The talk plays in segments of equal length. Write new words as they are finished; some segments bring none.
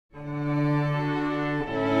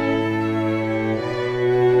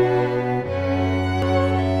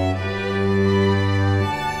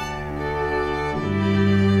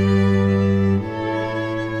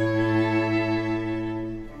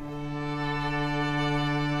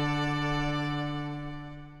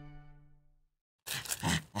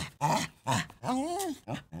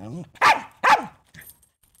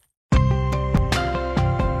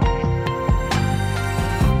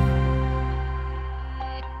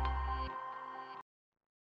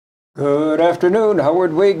Good afternoon, Howard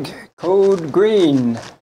Wiig, Code Green.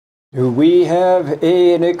 Do we have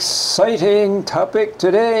an exciting topic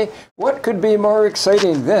today? What could be more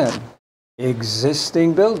exciting than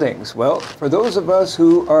existing buildings? Well, for those of us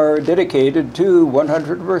who are dedicated to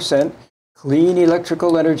 100% clean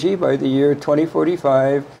electrical energy by the year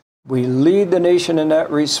 2045, we lead the nation in that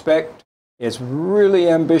respect. It's really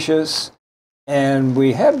ambitious, and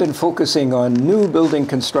we have been focusing on new building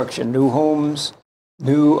construction, new homes,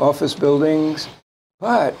 new office buildings,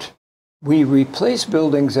 but we replace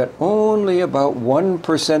buildings at only about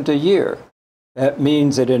 1% a year. That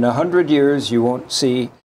means that in 100 years you won't see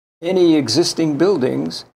any existing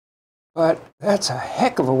buildings, but that's a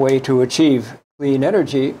heck of a way to achieve clean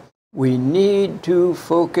energy. We need to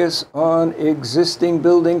focus on existing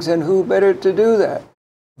buildings, and who better to do that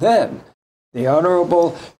than the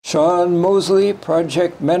Honorable Shawn Moseley,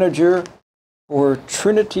 Project Manager for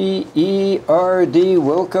Trinity ERD.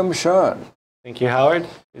 Welcome, Shawn. Thank you, Howard.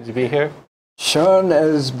 Good to be here. Shawn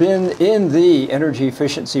has been in the energy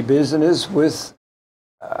efficiency business with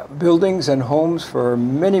buildings and homes for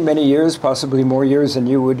many, many years, possibly more years than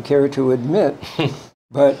you would care to admit.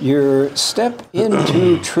 But your step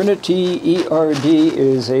into Trinity ERD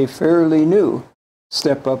is a fairly new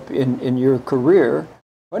step up in your career.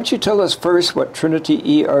 Why don't you tell us first what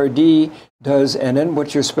Trinity ERD does, and then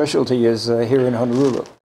what your specialty is here in Honolulu?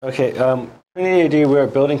 Okay, Trinity ERD, we're a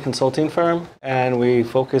building consulting firm, and we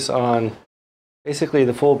focus on basically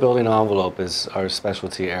the full building envelope is our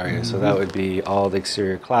specialty area. So that would be all the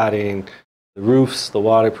exterior cladding, the roofs, the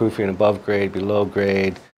waterproofing above grade, below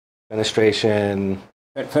grade, fenestration.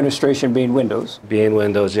 Fenestration being windows. Being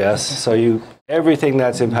windows, yes. So everything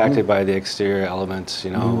that's impacted by the exterior elements,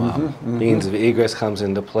 means of egress comes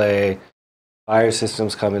into play, fire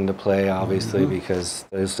systems come into play, obviously, because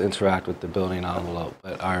those interact with the building envelope.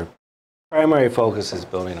 But our primary focus is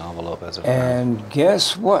building envelope as a firm. And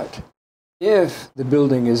guess what? If the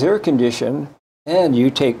building is air conditioned and you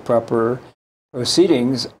take proper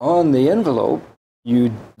proceedings on the envelope,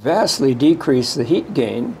 you vastly decrease the heat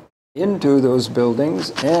gain into those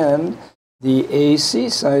buildings, and the AC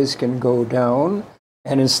size can go down.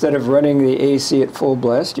 And instead of running the AC at full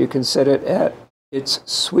blast, you can set it at its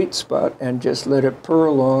sweet spot and just let it purr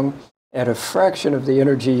along at a fraction of the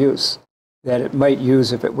energy use that it might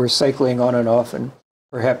use if it were cycling on and off and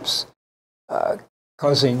perhaps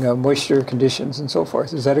causing moisture conditions and so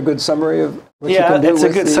forth. Is that a good summary of what you can do? Yeah, it's a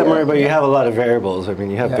good summary, but you have a lot of variables. I mean,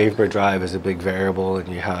 you have vapor drive as a big variable, and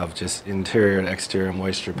you have just interior and exterior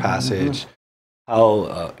moisture passage.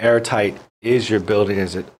 How airtight is your building?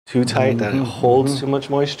 Is it too tight that it holds too much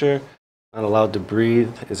moisture? Not allowed to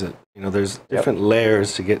breathe? Is it, there's different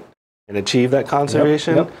layers to get and achieve that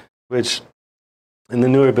conservation, which in the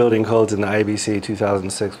newer building codes in the IBC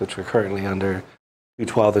 2006, which we're currently under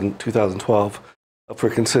 212 and 2012, up for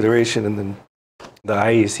consideration, and then the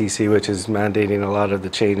IECC, which is mandating a lot of the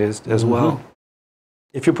changes as well.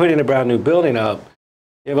 If you're putting a brand new building up,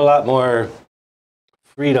 you have a lot more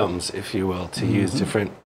freedoms, if you will, to use different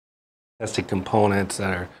testing components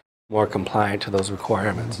that are more compliant to those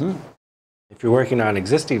requirements. If you're working on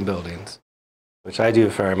existing buildings, which I do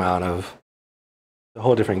a fair amount of, it's a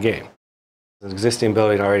whole different game. An existing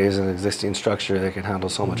building already is an existing structure that can handle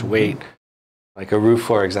so much weight. Like a roof,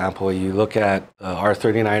 for example, you look at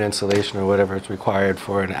R39 insulation or whatever it's required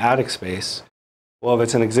for an attic space. Well, if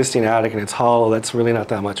it's an existing attic and it's hollow, that's really not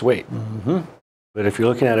that much weight. But if you're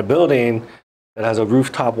looking at a building that has a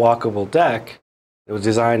rooftop walkable deck, it was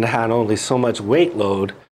designed to handle only so much weight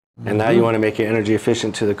load, and now you want to make it energy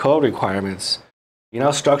efficient to the code requirements,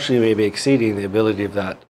 structurally may be exceeding the ability of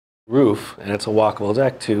that roof, and it's a walkable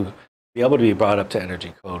deck, to be able to be brought up to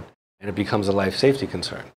energy code, and it becomes a life safety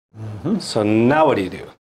concern. So now what do you do?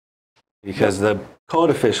 Because the code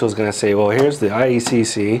official is going to say, well, here's the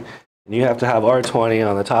IECC, and you have to have R20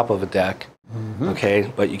 on the top of a deck,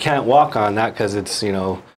 okay? But you can't walk on that because it's,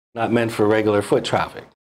 not meant for regular foot traffic.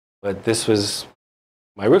 But this was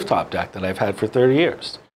my rooftop deck that I've had for 30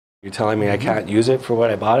 years. You're telling me I can't use it for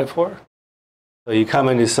what I bought it for? So you come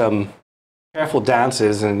into some careful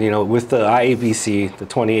dances, and, with the IEBC, the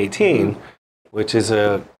 2018, which is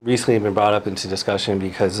recently been brought up into discussion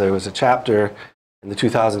because there was a chapter in the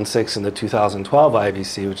 2006 and the 2012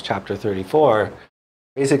 IBC, which chapter 34,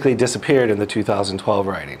 basically disappeared in the 2012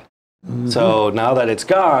 writing. So now that it's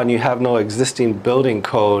gone, you have no existing building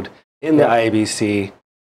code in the IBC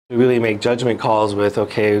to really make judgment calls with,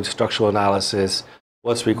 okay, structural analysis,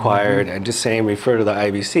 what's required, and just saying refer to the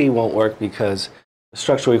IBC won't work because the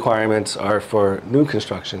structural requirements are for new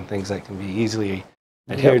construction, things that can be easily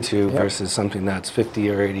adhere to versus something that's 50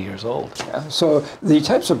 or 80 years old. Yeah. So the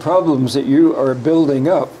types of problems that you are building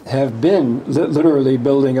up have been literally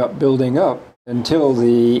building up until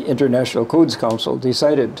the International Codes Council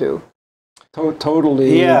decided to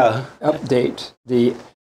totally update the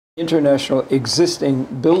international existing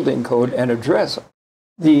building code and address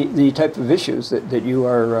the type of issues that you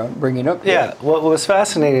are bringing up here. Yeah, what was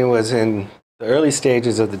fascinating was in the early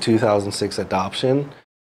stages of the 2006 adoption,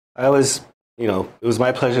 it was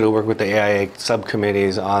my pleasure to work with the AIA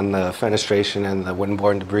subcommittees on the fenestration and the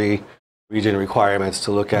windborne debris region requirements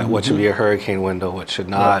to look at what should be a hurricane window, what should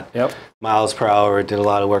not, miles per hour. Did a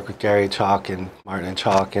lot of work with Gary Chalk and Martin and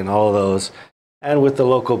Chalk and all of those. And with the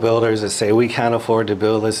local builders that say, we can't afford to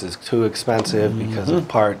build this, it's too expensive because of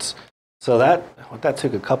parts. So that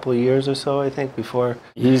took a couple of years or so, I think, before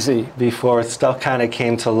stuff kind of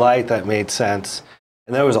came to light that made sense.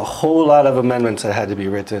 And there was a whole lot of amendments that had to be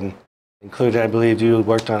written, including, I believe you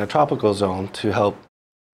worked on a tropical zone to help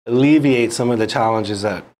alleviate some of the challenges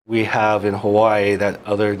that we have in Hawaii that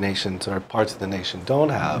other nations or parts of the nation don't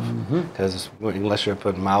have. Because unless you're up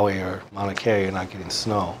in Maui or Mauna Kea, you're not getting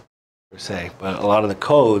snow, per se. But a lot of the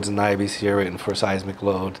codes in the IBC are written for seismic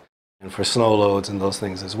load and for snow loads and those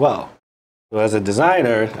things as well. So as a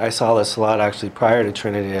designer, I saw this a lot actually prior to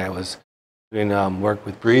Trinity. I was doing work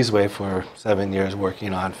with Breezeway for 7 years,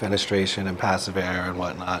 working on fenestration and passive air and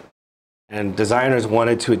whatnot. And designers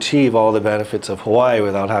wanted to achieve all the benefits of Hawaii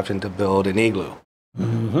without having to build an igloo,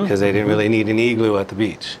 because they didn't really need an igloo at the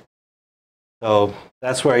beach. So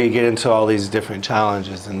that's where you get into all these different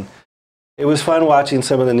challenges. And it was fun watching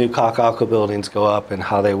some of the new Kaka'ako buildings go up and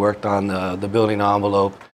how they worked on the building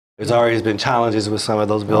envelope. There's always been challenges with some of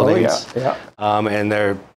those buildings, and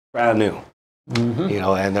they're brand new,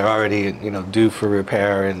 and they're already due for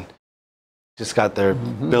repair and just got their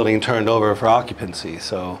building turned over for occupancy.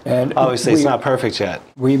 So and obviously it's not perfect yet.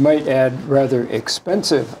 We might add rather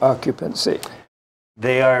expensive occupancy.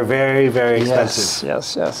 They are very, very expensive.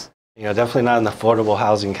 Yes. Definitely not in the affordable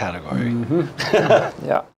housing category.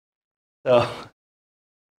 So,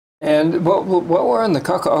 and while we're on the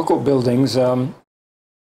Kaka'ako buildings,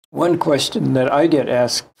 one question that I get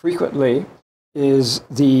asked frequently is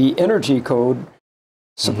the energy code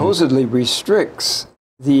supposedly restricts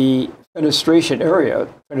the fenestration area,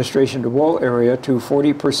 fenestration to wall area, to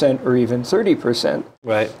 40% or even 30%.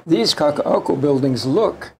 Right. These Kaka'ako buildings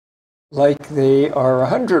look like they are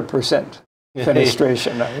 100%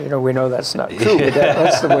 fenestration. We know that's not true, but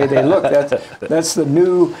that's the way they look. That's the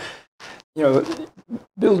new,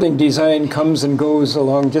 building design comes and goes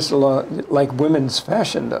along like women's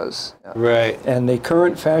fashion does. Right. And the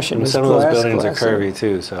current fashion is some of those buildings are curvy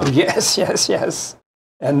too. So yes.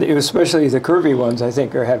 And especially the curvy ones, I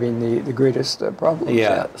think, are having the greatest problems.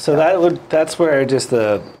 Yeah. So that's where just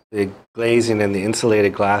the glazing and the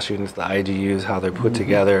insulated glass units, the IGUs, how they're put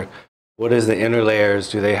together. What is the inner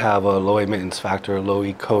layers? Do they have a low emittance factor, a low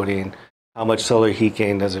E coating? How much solar heat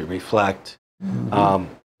gain does it reflect?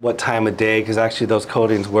 What time of day? Because actually those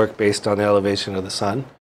coatings work based on the elevation of the sun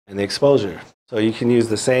and the exposure. So you can use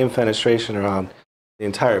the same fenestration around the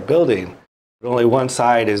entire building, but only one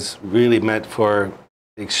side is really meant for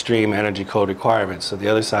the extreme energy code requirements. So the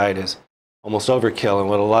other side is almost overkill. And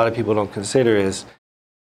what a lot of people don't consider is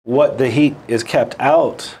what the heat is kept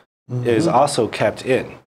out is also kept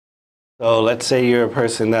in. So let's say you're a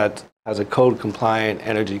person that has a code compliant,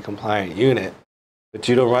 energy compliant unit, but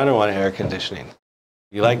you don't run on air conditioning.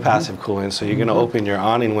 You like passive cooling, so you're going to open your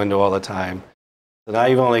awning window all the time. So now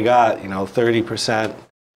you've only got 30%,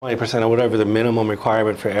 20% or whatever the minimum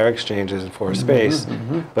requirement for air exchanges for space.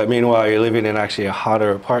 But meanwhile, you're living in actually a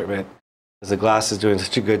hotter apartment because the glass is doing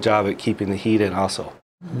such a good job at keeping the heat in also.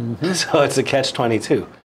 So it's a catch-22.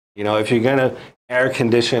 If you're going to air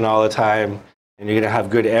condition all the time and you're going to have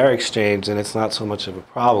good air exchange, then it's not so much of a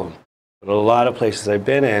problem. But a lot of places I've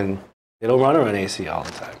been in, they don't run around AC all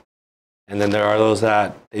the time. And then there are those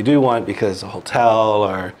that they do want because it's a hotel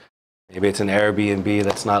or maybe it's an Airbnb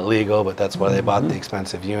that's not legal, but that's why they bought the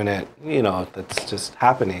expensive unit. That's just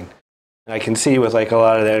happening. And I can see with like a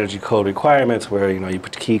lot of the energy code requirements where, you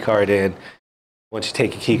put your key card in. Once you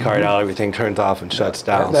take your key card out, everything turns off and shuts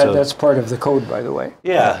down. That's part of the code, by the way.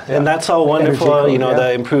 Yeah, and that's all wonderful. Code,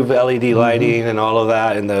 the improved LED lighting and all of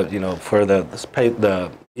that, and for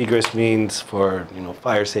the egress means for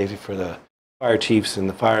fire safety for the fire chiefs and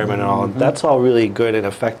the firemen and all. That's all really good and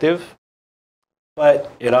effective.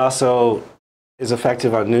 But it also is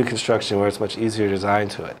effective on new construction where it's much easier to design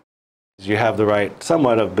to it. You have the right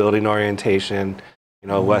somewhat of building orientation,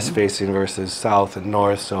 west facing versus south and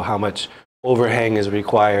north. So how much overhang is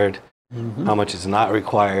required, how much is not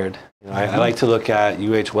required. I like to look at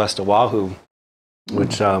UH West Oahu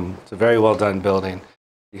which it's a very well done building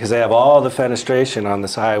because they have all the fenestration on the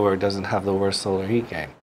side where it doesn't have the worst solar heat gain.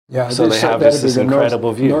 Yeah, so they have this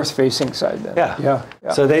incredible view. North-facing side then. Yeah.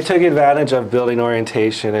 So they took advantage of building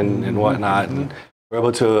orientation and whatnot, and were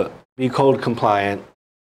able to be code compliant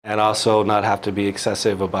and also not have to be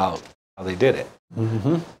excessive about how they did it.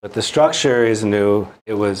 But the structure is new.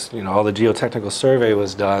 It was, all the geotechnical survey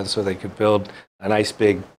was done so they could build a nice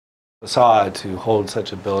big facade to hold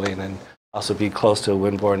such a building and also be close to a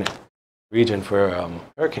windborne region for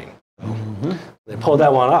hurricane. So they pulled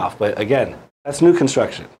that one off. But again, that's new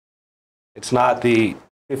construction. It's not the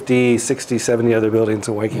 50, 60, 70 other buildings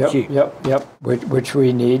in Waikiki. Yep. Which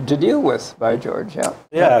we need to deal with, by George.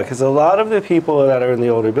 Yeah, because a lot of the people that are in the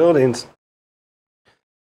older buildings,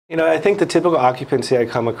 I think the typical occupancy I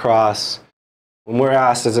come across when we're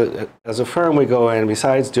asked as a firm, we go in,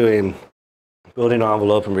 besides doing building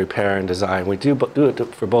envelope and repair and design, we do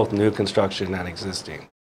it for both new construction and existing.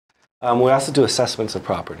 We also do assessments of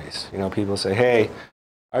properties. People say, hey,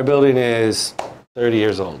 our building is 30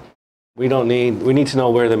 years old. We need to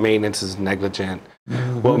know where the maintenance is negligent,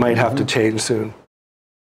 what might have to change soon.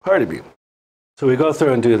 Pardon me. So we go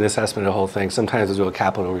through and do an assessment of the whole thing. Sometimes we do a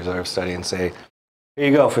capital reserve study and say, here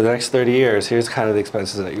you go, for the next 30 years, here's kind of the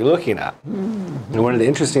expenses that you're looking at. And one of the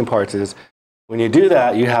interesting parts is, when you do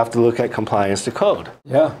that, you have to look at compliance to code.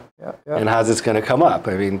 Yeah. And how's this going to come up?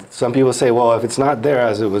 I mean, some people say, well, if it's not there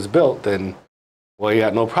as it was built, then, well, you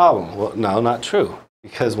got no problem. Well, no, not true.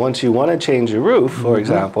 Because once you want to change your roof, for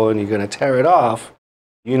example, and you're going to tear it off,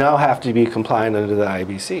 you now have to be compliant under the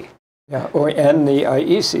IBC. Yeah, and the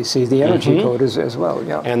IECC, the energy code as well.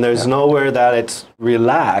 Yeah. And there's nowhere that it's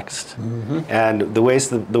relaxed. And the way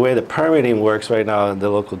the permitting works right now in the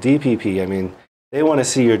local DPP, I mean, they want to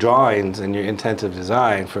see your drawings and your intent of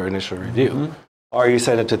design for initial review. Or you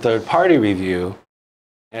send it to third-party review.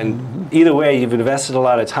 And either way, you've invested a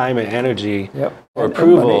lot of time and energy for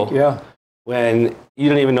approval. And money, when you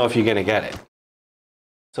don't even know if you're going to get it.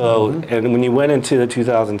 So, and when you went into the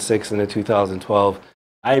 2006 and the 2012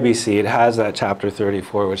 IBC, it has that chapter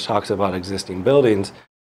 34, which talks about existing buildings,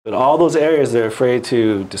 but all those areas they're afraid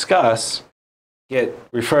to discuss get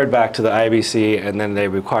referred back to the IBC, and then they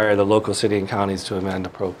require the local city and counties to amend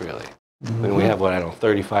appropriately. And we have,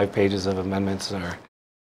 35 pages of amendments or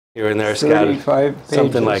here and there scattered, 35 pages,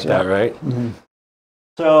 something like that, right?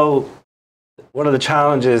 So, one of the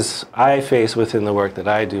challenges I face within the work that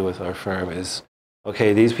I do with our firm is,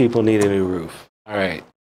 okay, these people need a new roof. All right,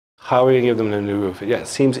 how are we going to give them a new roof? Yeah, it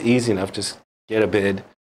seems easy enough, just get a bid,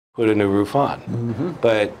 put a new roof on.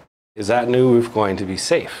 But is that new roof going to be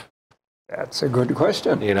safe? That's a good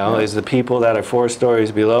question. Is the people that are 4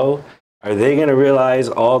 stories below, are they going to realize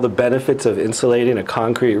all the benefits of insulating a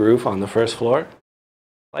concrete roof on the first floor?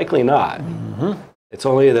 Likely not. It's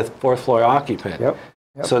only the 4th floor occupant.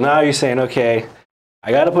 So now you're saying, okay,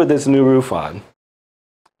 I got to put this new roof on,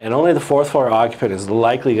 and only the 4th floor occupant is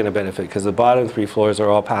likely going to benefit because the bottom 3 floors are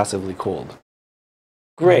all passively cooled.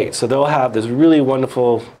 Great, so they'll have this really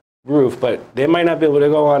wonderful roof, but they might not be able to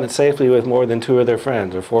go on it safely with more than 2 of their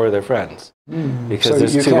friends or 4 of their friends because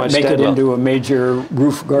there's too much dead load. So you can't make it into a major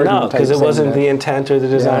roof garden. No, because it wasn't the intent or the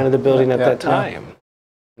design of the building at that time.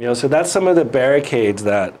 So that's some of the barricades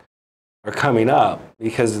that are coming up,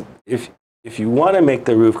 because if you want to make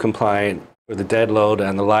the roof compliant for the dead load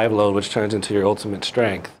and the live load, which turns into your ultimate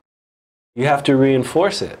strength, you have to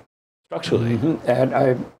reinforce it structurally.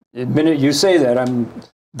 And the minute you say that,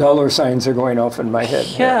 dollar signs are going off in my head.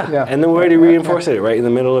 Yeah. And then where do you reinforce it? Right in the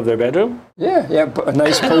middle of their bedroom? Yeah. A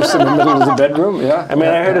nice post in the middle of the bedroom. Yeah. I mean,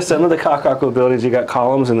 I heard of some of the Kakako buildings, you got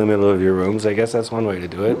columns in the middle of your rooms. I guess that's one way to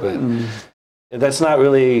do it, but that's not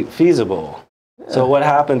really feasible. So what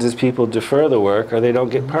happens is people defer the work, or they don't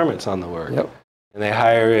get permits on the work. And they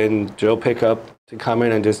hire in Joe Pickup to come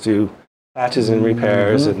in and just do patches and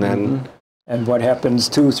repairs, and then... And what happens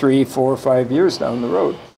 2, 3, 4, 5 years down the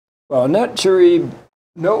road? Well, not sure.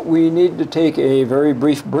 No, we need to take a very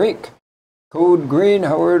brief break. Code Green,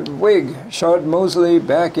 Howard Wiig, Shawn Moseley,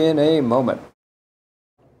 back in a moment.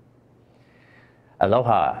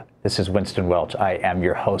 Aloha, this is Winston Welch. I am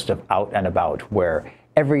your host of Out and About, where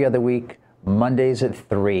every other week, Mondays at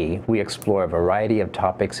 3, we explore a variety of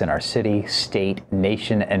topics in our city, state,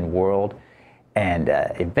 nation, and world, and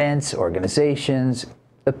events, organizations,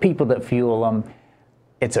 the people that fuel them.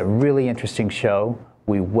 It's a really interesting show.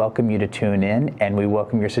 We welcome you to tune in, and we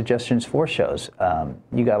welcome your suggestions for shows.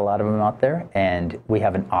 You got a lot of them out there, and we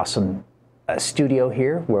have an awesome studio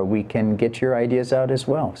here where we can get your ideas out as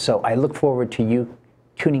well. So I look forward to you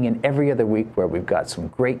tuning in every other week, where we've got some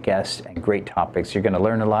great guests and great topics. You're going to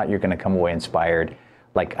learn a lot. You're going to come away inspired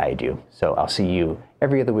like I do. So I'll see you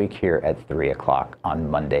every other week here at 3 o'clock on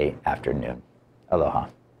Monday afternoon. Aloha.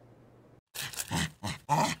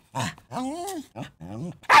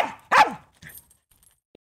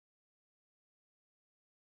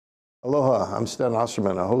 Aloha, I'm Stan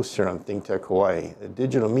Osterman, a host here on ThinkTech Hawaii, a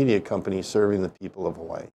digital media company serving the people of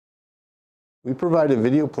Hawaii. We provide a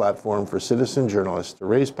video platform for citizen journalists to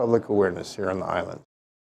raise public awareness here on the island.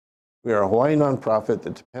 We are a Hawaii nonprofit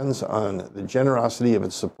that depends on the generosity of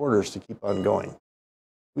its supporters to keep on going.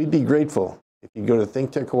 We'd be grateful if you go to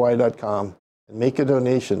thinktechhawaii.com and make a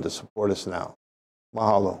donation to support us now.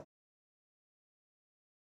 Mahalo.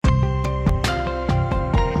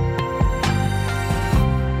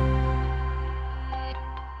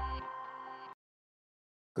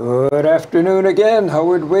 Good afternoon again.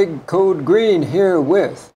 Howard Wiig, Code Green, here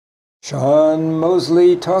with Shawn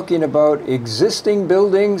Moseley, talking about existing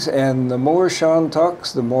buildings, and the more Shawn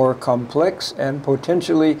talks, the more complex and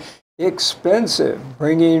potentially expensive.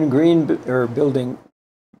 Bringing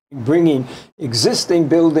existing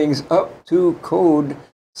buildings up to code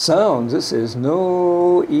sounds. This is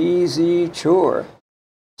no easy chore.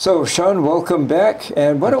 So, Shawn, welcome back.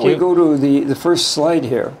 And why don't we go to the first slide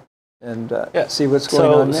here and see what's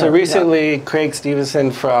going on there. So recently, Craig Stevenson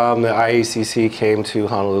from the IECC came to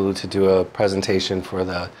Honolulu to do a presentation for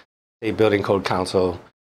the State Building Code Council,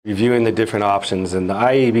 reviewing the different options. And the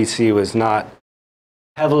IEBC was not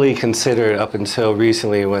heavily considered up until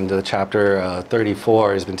recently, when the Chapter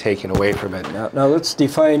 34 has been taken away from it. Now let's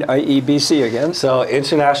define IEBC again. So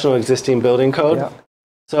International Existing Building Code. Yeah.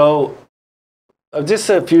 So just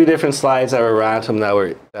a few different slides that were random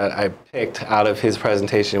that I picked out of his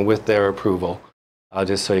presentation with their approval,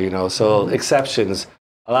 just so you know. So exceptions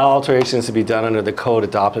allow alterations to be done under the code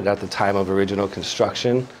adopted at the time of original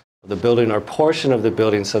construction of the building or portion of the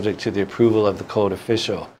building, subject to the approval of the code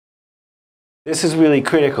official. This is really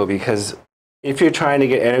critical, because if you're trying to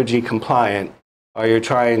get energy compliant, or you're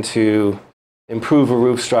trying to improve a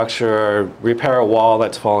roof structure or repair a wall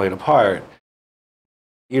that's falling apart,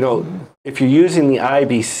 you know, if you're using the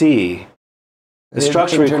IBC, the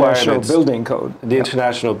structural requirements, Building Code. the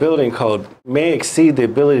International Building Code may exceed the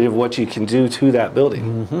ability of what you can do to that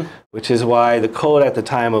building, which is why the code at the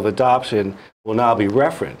time of adoption will now be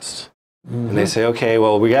referenced. And they say, okay,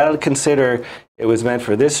 well, we got to consider it was meant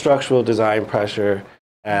for this structural design pressure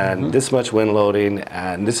and this much wind loading,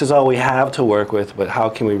 and this is all we have to work with, but how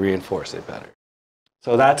can we reinforce it better?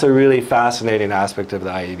 So that's a really fascinating aspect of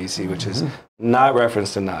the IEBC, which is not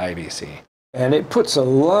referenced in the IBC. And it puts a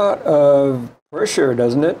lot of pressure,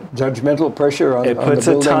 doesn't it? Judgmental pressure on the building. It puts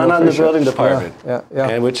a ton on the building department. Yeah.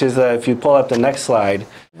 And which is, if you pull up the next slide,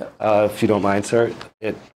 if you don't mind, sir,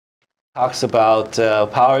 it talks about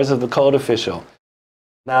powers of the code official.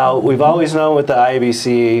 Now, we've always known with the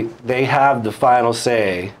IBC, they have the final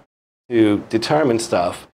say to determine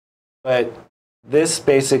stuff, but this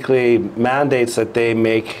basically mandates that they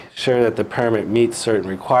make sure that the permit meets certain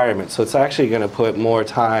requirements. So it's actually going to put more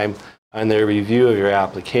time on their review of your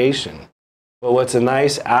application. But what's a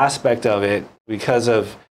nice aspect of it, because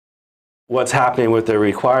of what's happening with the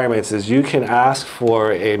requirements, is you can ask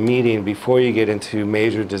for a meeting before you get into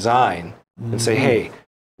major design and say, hey,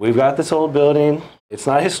 we've got this old building, it's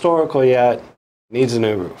not historical yet, needs a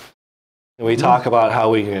new roof. And we talk about how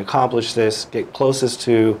we can accomplish this, get closest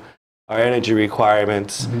to our energy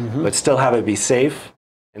requirements, but still have it be safe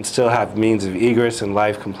and still have means of egress and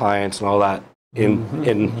life compliance and all that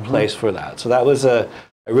in place for that. So that was a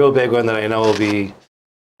real big one that I know will be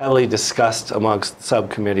heavily discussed amongst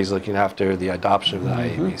subcommittees looking after the adoption of the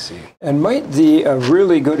IEBC. And might a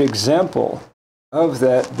really good example of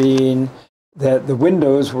that being that the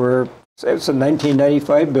windows were, it's a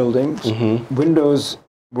 1995 buildings, windows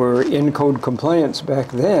were in code compliance back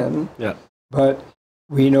then, but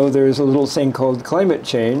we know there's a little thing called climate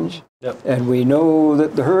change, and we know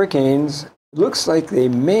that the hurricanes, looks like they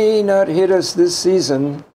may not hit us this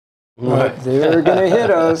season, but they're going to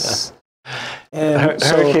hit us. And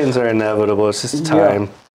hurricanes are inevitable. It's just time.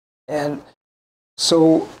 And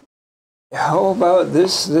so, how about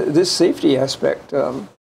this safety aspect?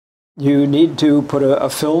 You need to put a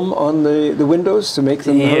film on the windows to make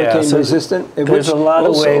them hurricane resistant. There's a lot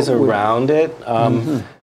of ways around it.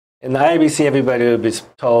 In the IBC, everybody would be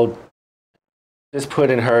told, just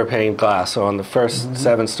put in hurricane glass. So on the first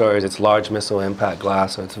 7 stories, it's large missile impact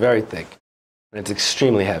glass, so it's very thick. And it's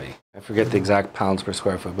extremely heavy. I forget the exact pounds per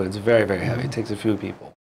square foot, but it's very, very heavy. It takes a few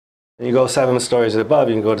people. Then you go 7 stories above,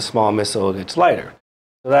 you can go to small missile, it's lighter.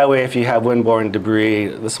 So that way, if you have windborne debris,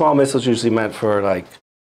 the small missile is usually meant for like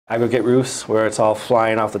aggregate roofs, where it's all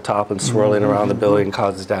flying off the top and swirling around the building and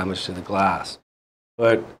causes damage to the glass.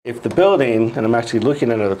 But if the building, and I'm actually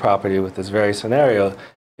looking into the property with this very scenario,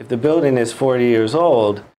 if the building is 40 years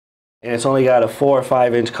old and it's only got a 4 or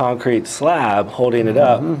 5 inch concrete slab holding it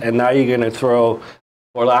up, and now you're going to throw,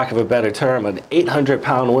 for lack of a better term, an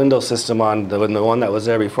 800-pound window system on when the one that was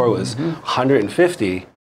there before was 150, you're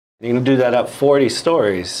going to do that up 40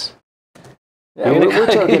 stories. Yeah, we're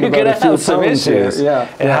talking about a few have some issues. Yeah,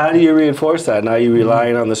 and how do you reinforce that? Now you're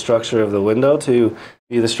relying on the structure of the window to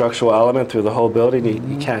be the structural element through the whole building.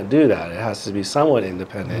 You can't do that. It has to be somewhat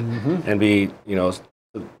independent and be, you know,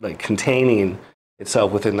 like containing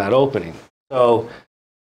itself within that opening. So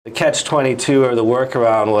the catch-22 or the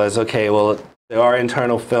workaround was, okay, well, there are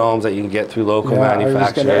internal films that you can get through local manufacturers. I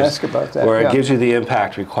was going to ask about that. Where it gives you the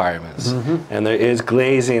impact requirements. And there is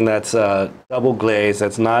glazing that's double glaze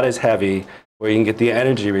that's not as heavy, where you can get the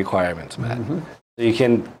energy requirements met. So you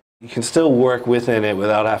can still work within it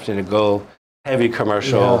without having to go heavy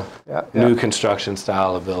commercial, new construction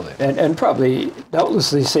style of building. And probably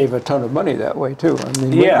doubtlessly save a ton of money that way too. I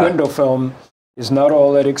mean, window film is not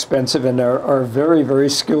all that expensive, and there are very, very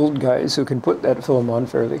skilled guys who can put that film on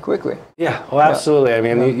fairly quickly. Yeah, well, absolutely. I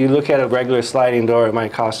mean, you look at a regular sliding door, it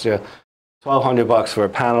might cost you $1,200 for a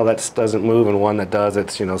panel that doesn't move and one that does,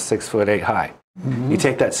 it's, you know, 6'8" high. You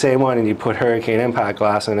take that same one and you put hurricane impact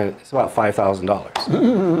glass in it, it's about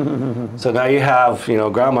 $5,000. So now you have, you know,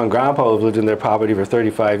 grandma and grandpa who've lived in their property for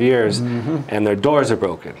 35 years and their doors are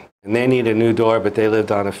broken and they need a new door, but they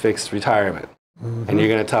lived on a fixed retirement. And you're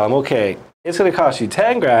going to tell them, okay, it's going to cost you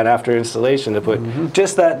 10 grand after installation to put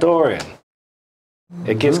just that door in.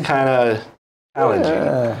 It gets kind of challenging.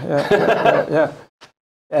 Yeah.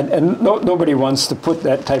 And nobody wants to put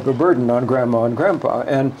that type of burden on grandma and grandpa.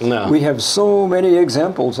 And we have so many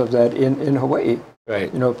examples of that in Hawaii.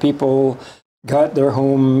 Right. You know, people got their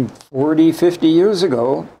home 40, 50 years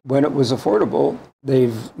ago when it was affordable.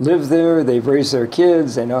 They've lived there, they've raised their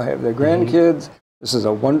kids, they now have their grandkids. This is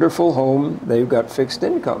a wonderful home. They've got fixed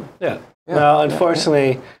income. Now,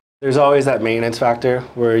 unfortunately, there's always that maintenance factor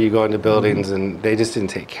where you go into buildings and they just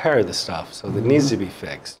didn't take care of the stuff, so it needs to be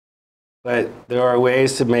fixed. But there are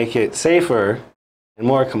ways to make it safer and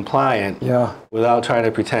more compliant without trying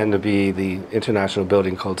to pretend to be the International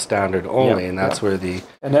Building Code standard only, and that's where the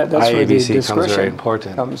IABC comes very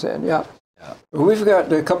important. Comes in, We've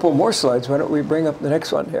got a couple more slides. Why don't we bring up the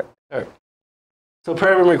next one here? Sure. So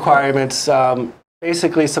permit requirements,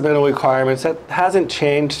 basically submittal requirements, that hasn't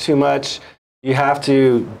changed too much. You have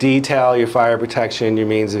to detail your fire protection, your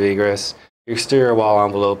means of egress, your exterior wall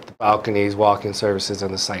envelope, the balconies, walk-in services,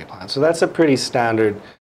 and the site plan. So that's a pretty standard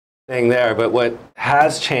thing there. But what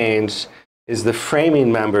has changed is the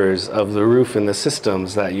framing members of the roof and the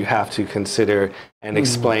systems that you have to consider and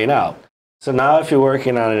explain out. So now if you're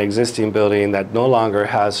working on an existing building that no longer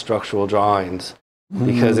has structural drawings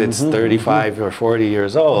because it's 35 or 40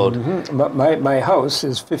 years old. My house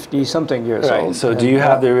is 50-something years old. So do you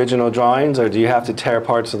have the original drawings, or do you have to tear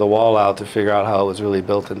parts of the wall out to figure out how it was really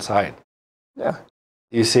built inside?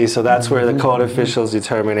 You see, so that's where the code official's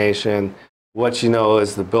determination, what you know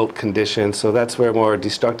is the built condition. So that's where more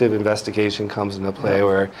destructive investigation comes into play,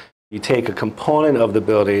 where you take a component of the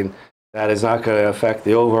building that is not going to affect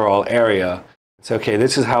the overall area and say, okay,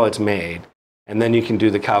 this is how it's made. And then you can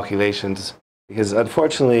do the calculations. Because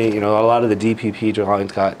unfortunately, you know, a lot of the DPP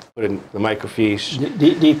drawings got put in the microfiche.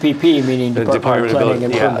 DPP meaning the Department of Planning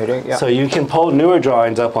and Permitting. So you can pull newer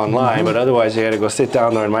drawings up online, but otherwise you had to go sit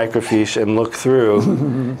down there in microfiche and look through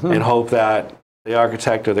and hope that the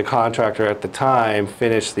architect or the contractor at the time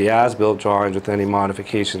finished the as-built drawings with any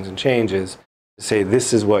modifications and changes to say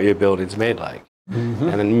this is what your building's made like. And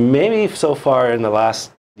then maybe so far in the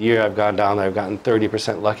last year I've gone down there, I've gotten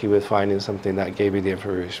 30% lucky with finding something that gave me the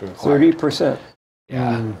information required. 30%?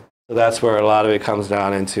 So that's where a lot of it comes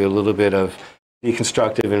down into a little bit of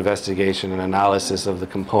deconstructive investigation and analysis of the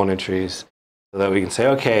componentries so that we can say,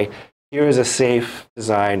 okay, here is a safe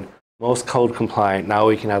design, most code compliant. Now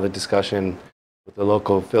we can have a discussion with the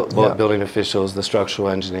local building officials, the structural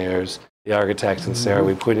engineers, the architects, and say, are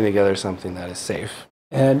we putting together something that is safe?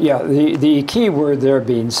 And the key word there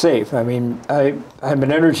being safe. I mean, I'm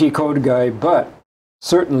an energy code guy, but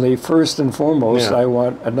certainly first and foremost, I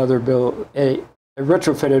want another a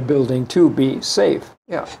retrofitted building to be safe.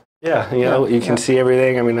 You know, you can see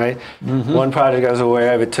everything. I mean, one project I was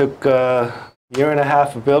aware of, it took a year and a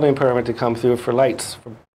half of building permit to come through for lights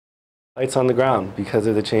on the ground because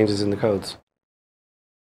of the changes in the codes.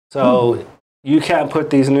 So you can't put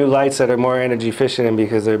these new lights that are more energy efficient in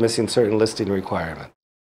because they're missing certain listing requirements.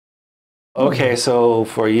 Okay, so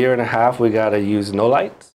for a year and a half, we got to use no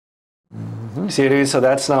lights. See what I mean? So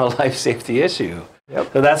that's not a life safety issue.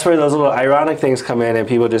 So that's where those little ironic things come in, and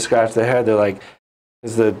people just scratch their head. They're like,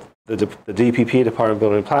 Is the DPP, Department of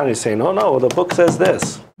Building and Planning, is saying, oh no, the book says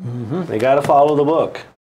this. They got to follow the book.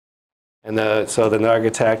 And so the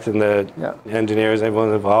architect and the engineers,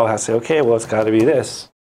 everyone involved has to say, okay, well, it's got to be this.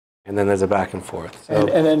 And then there's a back and forth. So,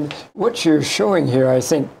 and then what you're showing here, I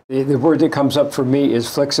think the word that comes up for me is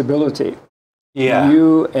flexibility. yeah.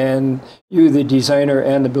 You, the designer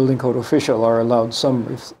and the building code official, are allowed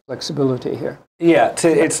some flexibility here. Yeah,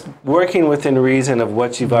 it's working within reason of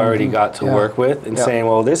what you've already got to work with and saying,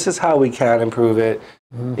 well, this is how we can improve it.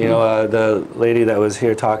 You know, the lady that was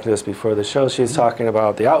here talking to us before the show, she's talking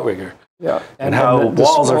about the outrigger. Yeah. And how the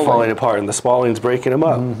walls are falling apart and the spalling's breaking them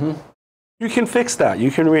up. You can fix that. You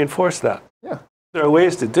can reinforce that. Yeah. There are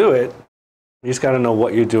ways to do it. You just got to know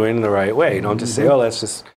what you're doing in the right way. You don't just say, oh, let's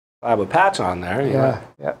just have a patch on there. Yeah.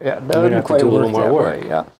 That doesn't quite work that way.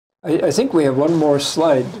 Yeah. I think we have one more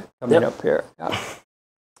slide coming up here. Yeah.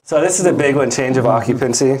 So this is a big one, change of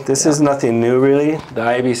occupancy. This is nothing new, really. The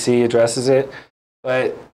IBC addresses it.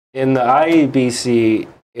 But in the IEBC,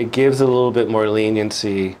 it gives a little bit more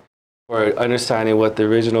leniency for understanding what the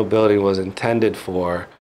original building was intended for.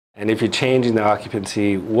 And if you're changing the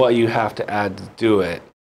occupancy, what you have to add to do it.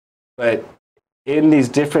 But in these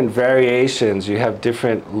different variations, you have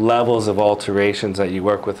different levels of alterations that you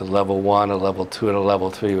work with: a level 1, a level 2, and a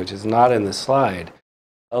level 3, which is not in the slide.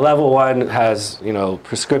 A level 1 has, you know,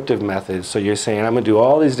 prescriptive methods. So you're saying, I'm going to do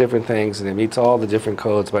all these different things, and it meets all the different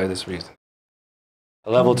codes by this reason.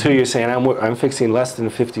 A level 2, you're saying, I'm fixing less than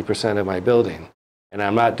 50% of my building, and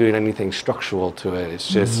I'm not doing anything structural to it. It's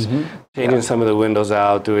just changing some of the windows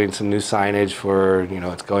out, doing some new signage for, you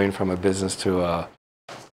know, it's going from a business to a,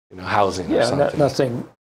 you know, housing or something. Nothing.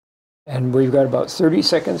 And we've got about 30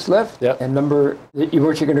 seconds left. Yep. And weren't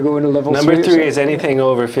you going to go into level 3? Number 3 is anything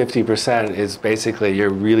over 50% is basically you're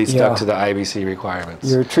really stuck to the IBC requirements.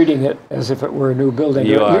 You're treating it as if it were a new building.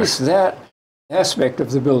 You or at are. least that aspect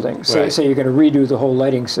of the building. Say you're going to redo the whole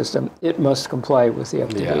lighting system. It must comply with the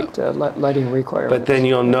up-to-date lighting requirements. But then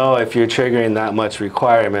you'll know if you're triggering that much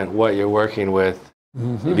requirement, what you're working with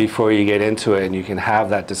before you get into it, and you can have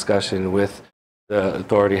that discussion with the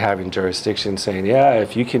authority having jurisdiction, saying, yeah,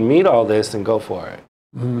 if you can meet all this, then go for it.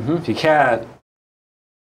 If you can't,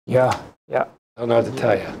 I don't know what to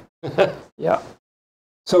tell you.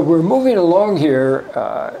 So we're moving along here,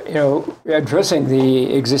 you know, addressing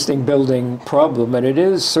the existing building problem, and it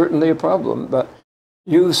is certainly a problem, but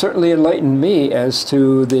you certainly enlightened me as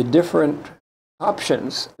to the different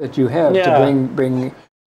options that you have to bring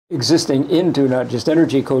existing into not just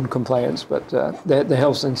energy code compliance, but the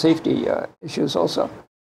health and safety issues also.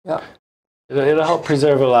 Yeah. It'll help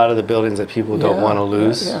preserve a lot of the buildings that people don't want to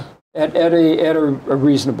lose. At a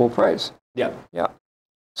reasonable price. Yeah.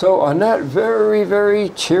 So on that very, very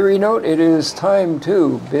cheery note, it is time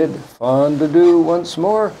to bid fondue once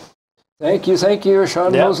more. Thank you,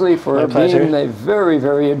 Shawn Moseley, for being a very,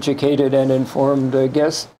 very educated and informed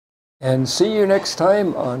guest. And see you next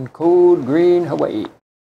time on Code Green Hawaii.